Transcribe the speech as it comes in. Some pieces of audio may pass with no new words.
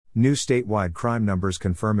New statewide crime numbers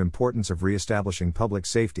confirm importance of reestablishing public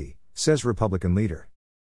safety, says Republican leader.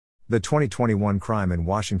 The 2021 Crime in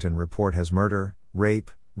Washington report has murder,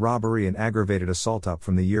 rape, robbery and aggravated assault up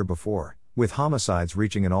from the year before, with homicides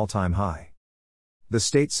reaching an all-time high. The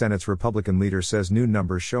state Senate's Republican leader says new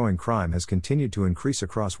numbers showing crime has continued to increase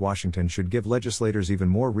across Washington should give legislators even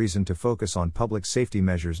more reason to focus on public safety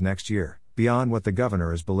measures next year, beyond what the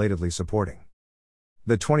governor is belatedly supporting.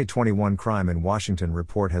 The 2021 Crime in Washington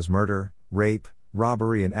report has murder, rape,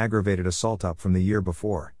 robbery and aggravated assault up from the year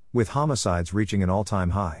before, with homicides reaching an all-time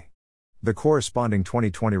high. The corresponding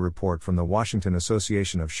 2020 report from the Washington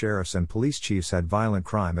Association of Sheriffs and Police Chiefs had violent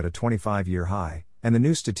crime at a 25-year high, and the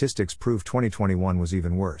new statistics prove 2021 was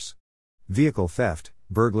even worse. Vehicle theft,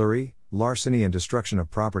 burglary, larceny and destruction of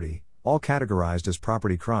property, all categorized as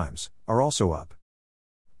property crimes, are also up.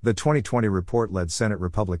 The 2020 report led Senate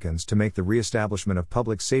Republicans to make the reestablishment of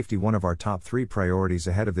public safety one of our top 3 priorities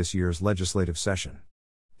ahead of this year's legislative session.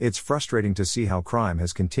 It's frustrating to see how crime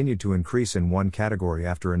has continued to increase in one category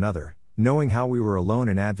after another, knowing how we were alone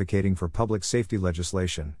in advocating for public safety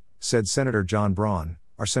legislation, said Senator John Braun,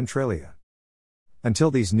 our Centralia. Until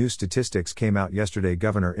these new statistics came out yesterday,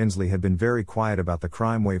 Governor Inslee had been very quiet about the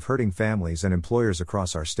crime wave hurting families and employers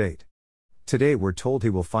across our state. Today we're told he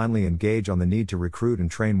will finally engage on the need to recruit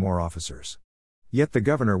and train more officers. Yet the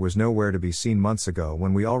governor was nowhere to be seen months ago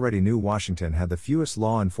when we already knew Washington had the fewest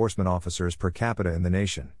law enforcement officers per capita in the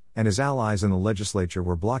nation, and his allies in the legislature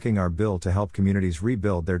were blocking our bill to help communities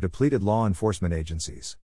rebuild their depleted law enforcement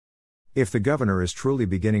agencies. If the governor is truly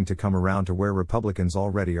beginning to come around to where Republicans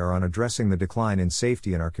already are on addressing the decline in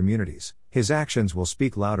safety in our communities, his actions will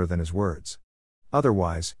speak louder than his words.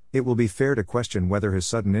 Otherwise, it will be fair to question whether his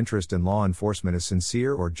sudden interest in law enforcement is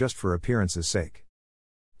sincere or just for appearance's sake.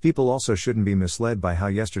 People also shouldn't be misled by how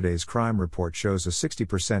yesterday's crime report shows a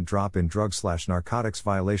 60% drop in drug/narcotics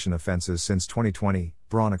violation offenses since 2020,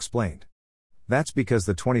 Braun explained. That's because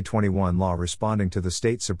the 2021 law responding to the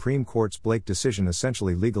state Supreme Court's Blake decision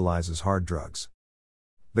essentially legalizes hard drugs.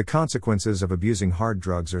 The consequences of abusing hard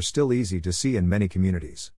drugs are still easy to see in many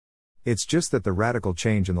communities. It's just that the radical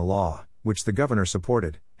change in the law, which the governor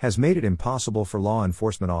supported, has made it impossible for law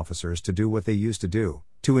enforcement officers to do what they used to do,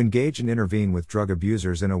 to engage and intervene with drug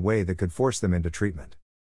abusers in a way that could force them into treatment.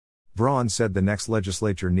 Braun said the next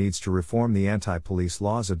legislature needs to reform the anti-police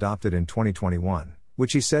laws adopted in 2021.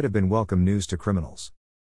 Which he said have been welcome news to criminals.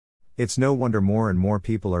 It's no wonder more and more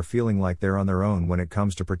people are feeling like they're on their own when it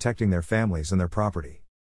comes to protecting their families and their property.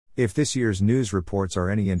 If this year's news reports are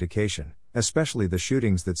any indication, especially the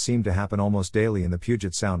shootings that seem to happen almost daily in the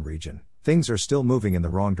Puget Sound region, things are still moving in the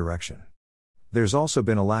wrong direction. There's also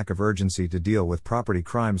been a lack of urgency to deal with property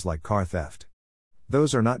crimes like car theft.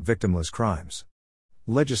 Those are not victimless crimes.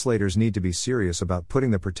 Legislators need to be serious about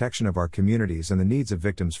putting the protection of our communities and the needs of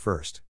victims first.